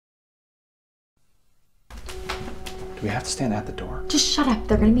Do we have to stand at the door? Just shut up.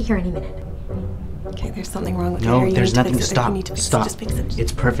 They're gonna be here any minute. Okay, there's something wrong with your hair. No, there's nothing to stop. stop. Stop. Just fix it.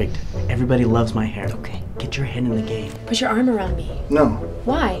 It's perfect. Everybody loves my hair. Okay. Get your head in the game. Put your arm around me. No.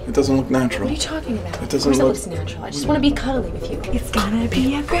 Why? It doesn't look natural. What are you talking about? It doesn't of course look... it looks natural. I just want to be cuddly with you. It's gonna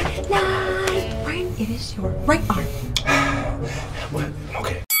be a great night. Brian, it is your right arm. What?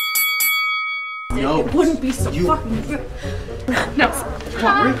 Okay. No. It wouldn't be so fucking good. No.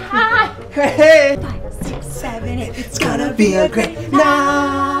 Hi. Hey. 5, 6, 7, 8. It's gonna be a great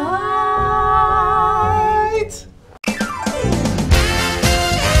night.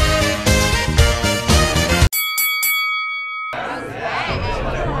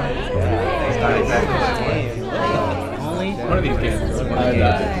 Only one of these games.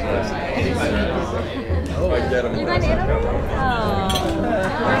 I get them.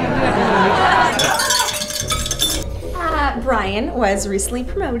 Brian was recently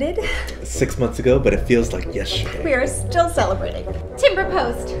promoted. 6 months ago, but it feels like yesterday. We are still celebrating. Tim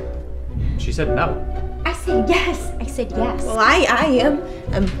proposed. She said no. I said yes. I said yes. Well, I am.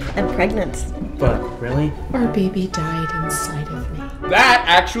 I'm pregnant. But really? Our baby died inside of me. That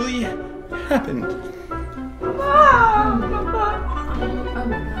actually happened.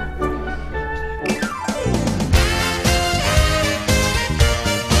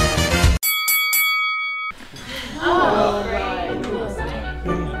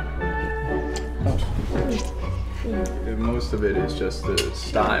 Most of it is just the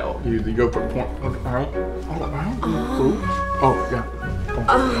style. You go for point. Oh, yeah.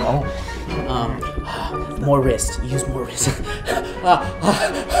 More wrist. Use more wrist. I'm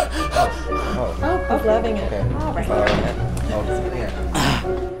loving it. All right.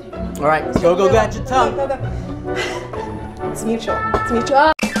 All right, go, got your tongue. Go. It's mutual. It's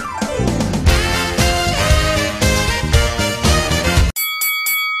mutual.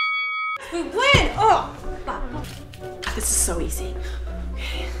 We win! Oh! This is so easy.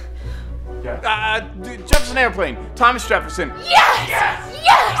 Jefferson Airplane. Thomas Jefferson. Yes! Yes!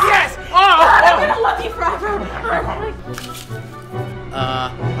 Yes! I'm gonna love you forever.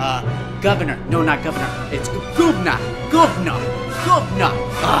 Governor. No, not governor. It's Gubna.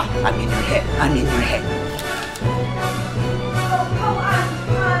 I'm in your head.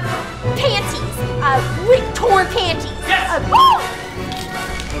 Panties. Torn panties. Yes!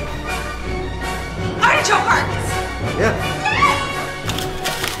 Artichoke hearts! Yeah.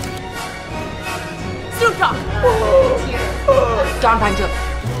 Snoop Dogg. John Bon Jovi.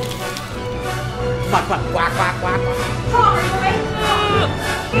 Quack. Come on, boy.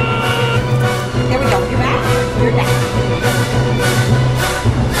 There we go. You're back. You're back.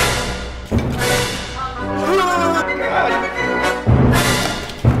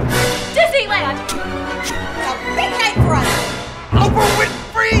 Disneyland. It's a big night for us. Oprah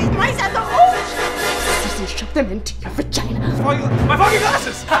Winfrey! Nice at the ocean. Shove them into your vagina. My fucking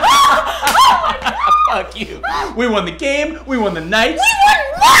glasses! Fuck you. We won the game. We won the night. We won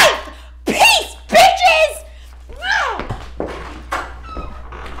life! Peace, bitches!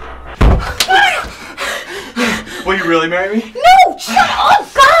 Will you really marry me? No! Shut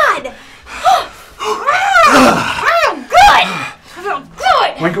up! God! I am good! I feel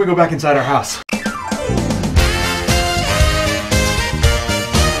good! When can we go back inside our house?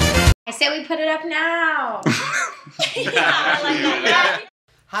 I say we put it up now. I like that.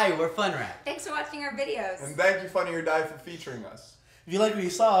 Hi, we're Fun Rap. Thanks for watching our videos. And thank you, Funny or Die, for featuring us. If you like what you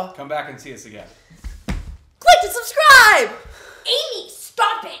saw, Come back and see us again. Click to subscribe! Amy,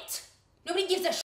 stop it! Nobody gives a